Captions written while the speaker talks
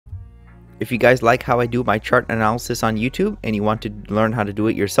If you guys like how I do my chart analysis on YouTube and you want to learn how to do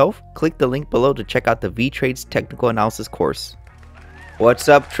it yourself, click the link below to check out the Vee Trades technical analysis course. What's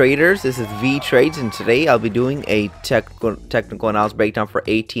up, traders? This is Vee Trades, and today I'll be doing a technical analysis breakdown for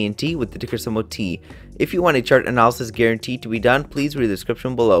AT&T with the ticker symbol T. If you want a chart analysis guaranteed to be done, please read the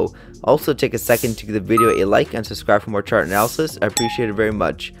description below. Also, take a second to give the video a like and subscribe for more chart analysis. I appreciate it very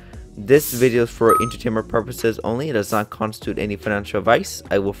much. This video is for entertainment purposes only. It does not constitute any financial advice.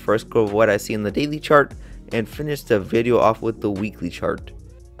 I will first go over what I see in the daily chart and finish the video off with the weekly chart.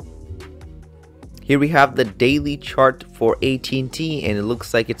 Here we have the daily chart for AT&T, and it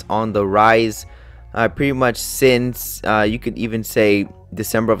looks like it's on the rise pretty much since you could even say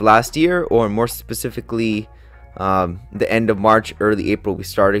December of last year, or more specifically the end of March, early April. We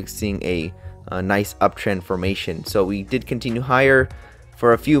started seeing a nice uptrend formation. So we did continue higher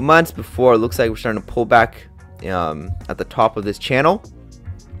for a few months before it looks like we're starting to pull back at the top of this channel.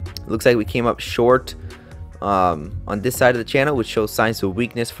 It looks like we came up short on this side of the channel, which shows signs of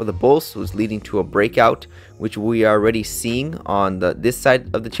weakness for the bulls, so it's leading to a breakout, which we are already seeing on this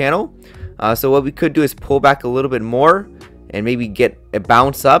side of the channel. So what we could do is pull back a little bit more and maybe get a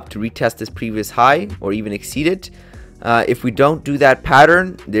bounce up to retest this previous high or even exceed it. If we don't do that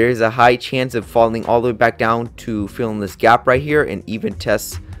pattern, there is a high chance of falling all the way back down to fill in this gap right here and even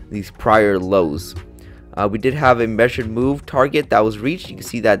test these prior lows. We did have a measured move target that was reached. You can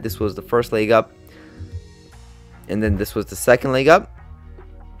see that this was the first leg up, and then this was the second leg up,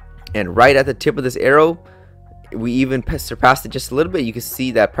 and right at the tip of this arrow we even surpassed it just a little bit. You can see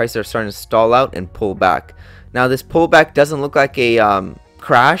that prices are starting to stall out and pull back. Now this pullback doesn't look like a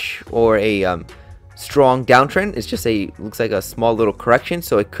crash or a strong downtrend. It's just looks like a small little correction,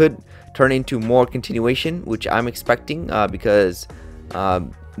 so it could turn into more continuation, which I'm expecting because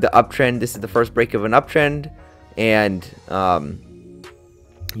the uptrend, this is the first break of an uptrend, and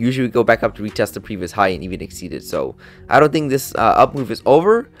usually we go back up to retest the previous high and even exceed it. So I don't think this up move is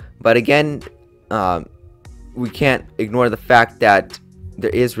over, but again, we can't ignore the fact that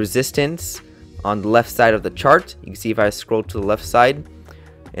there is resistance on the left side of the chart. You can see if I scroll to the left side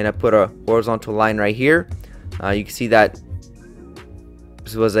and I put a horizontal line right here, you can see that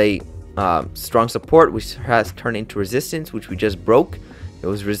this was a strong support which has turned into resistance, which we just broke. It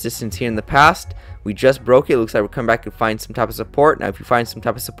was resistance here in the past. We just broke it. It looks like we're coming back to find some type of support. Now if we find some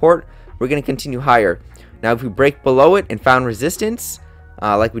type of support, we're going to continue higher. Now if we break below it and found resistance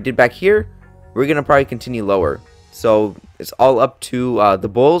like we did back here, we're going to probably continue lower. So it's all up to the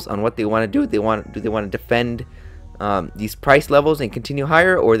bulls on what they want to do. Do they want to defend these price levels and continue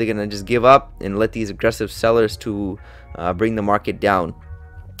higher, or are they going to just give up and let these aggressive sellers to bring the market down?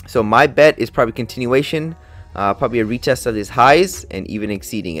 So my bet is probably continuation, probably a retest of these highs and even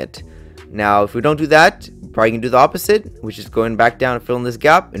exceeding it. Now if we don't do that, we're probably going to do the opposite, which is going back down and filling this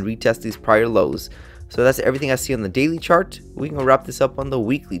gap and retest these prior lows. So that's everything I see on the daily chart. We can wrap this up on the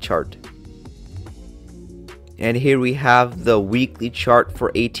weekly chart. And here we have the weekly chart for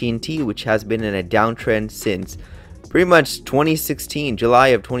AT&T, which has been in a downtrend since pretty much 2016, July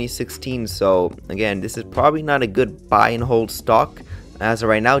of 2016. So again, this is probably not a good buy and hold stock as of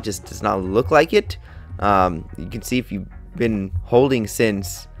right now. It just does not look like it. You can see if you've been holding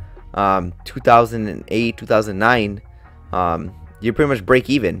since 2008, 2009, you're pretty much break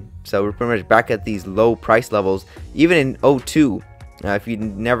even. So we're pretty much back at these low price levels. Even in 02, if you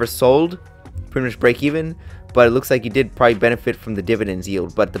never sold, pretty much break even. But it looks like you did probably benefit from the dividends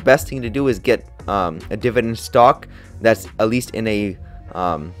yield. But the best thing to do is get a dividend stock that's at least in a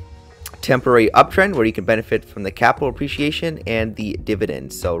temporary uptrend where you can benefit from the capital appreciation and the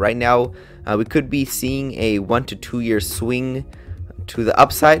dividends. So right now we could be seeing a 1 to 2 year swing to the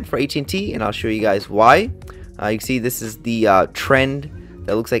upside for AT&T, and I'll show you guys why. You can see this is the trend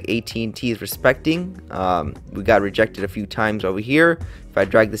that looks like AT&T is respecting. We got rejected a few times over here. If I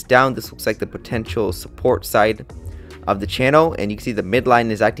drag this down, this looks like the potential support side of the channel, and you can see the midline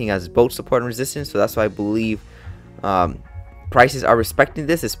is acting as both support and resistance. So that's why I believe prices are respecting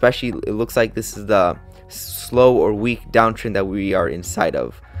this. Especially, it looks like this is the slow or weak downtrend that we are inside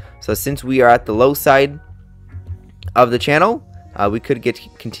of. So since we are at the low side of the channel, we could get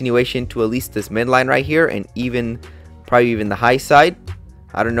continuation to at least this midline right here, and probably even the high side.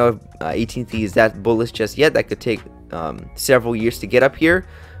 I don't know if AT&T is that bullish just yet. That could take several years to get up here,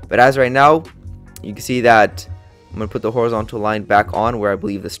 but as right now, you can see that I'm going to put the horizontal line back on where I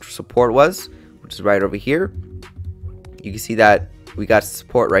believe this support was, which is right over here. You can see that we got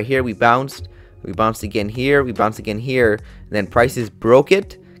support right here. We bounced again here, we bounced again here, and then prices broke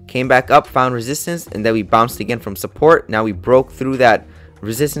it, came back up, found resistance, and then we bounced again from support. Now we broke through that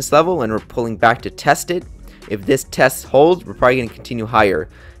resistance level and we're pulling back to test it. If this test holds, we're probably going to continue higher.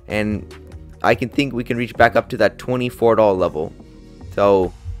 and I can think we can reach back up to that $24 level.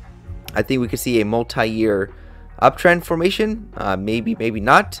 So I think we could see a multi-year uptrend formation. Maybe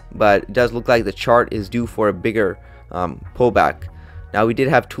not, but it does look like the chart is due for a bigger pullback. Now we did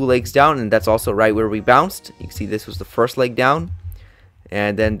have 2 legs down, and that's also right where we bounced. You can see this was the first leg down,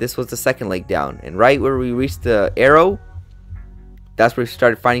 and then this was the second leg down, and right where we reached the arrow, that's where we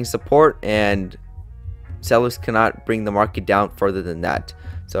started finding support, and sellers cannot bring the market down further than that.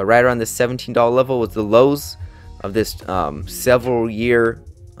 So right around the $17 level was the lows of this several year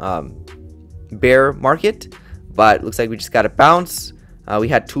bear market, but looks like we just got a bounce. We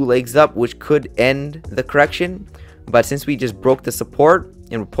had 2 legs up, which could end the correction, but since we just broke the support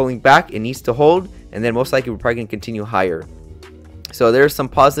and we're pulling back, it needs to hold, and then most likely we're probably going to continue higher. So there's some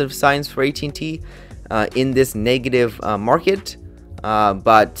positive signs for AT&T in this negative market,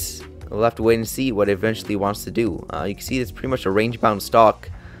 but we'll have to wait and see what it eventually wants to do. You can see it's pretty much a range-bound stock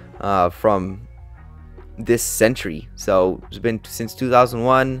from this century. So it's been since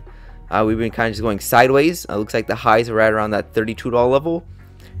 2001. We've been kind of just going sideways. It looks like the highs are right around that $32 level,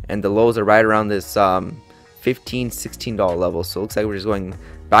 and the lows are right around this $15, $16 level. So it looks like we're just going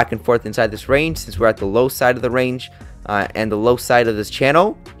back and forth inside this range. Since we're at the low side of the range and the low side of this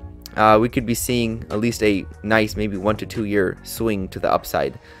channel, we could be seeing at least a nice maybe 1 to 2 year swing to the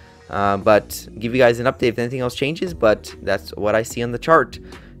upside. But give you guys an update if anything else changes, but that's what I see on the chart.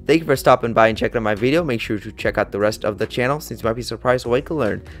 Thank you for stopping by and checking out my video. Make sure to check out the rest of the channel since you might be surprised what you can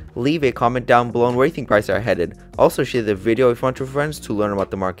learn. Leave a comment down below on where you think prices are headed. Also share the video if you want your friends to learn about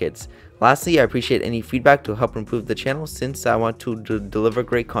the markets. Lastly, I appreciate any feedback to help improve the channel since I want to deliver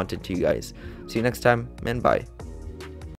great content to you guys. See you next time, and bye.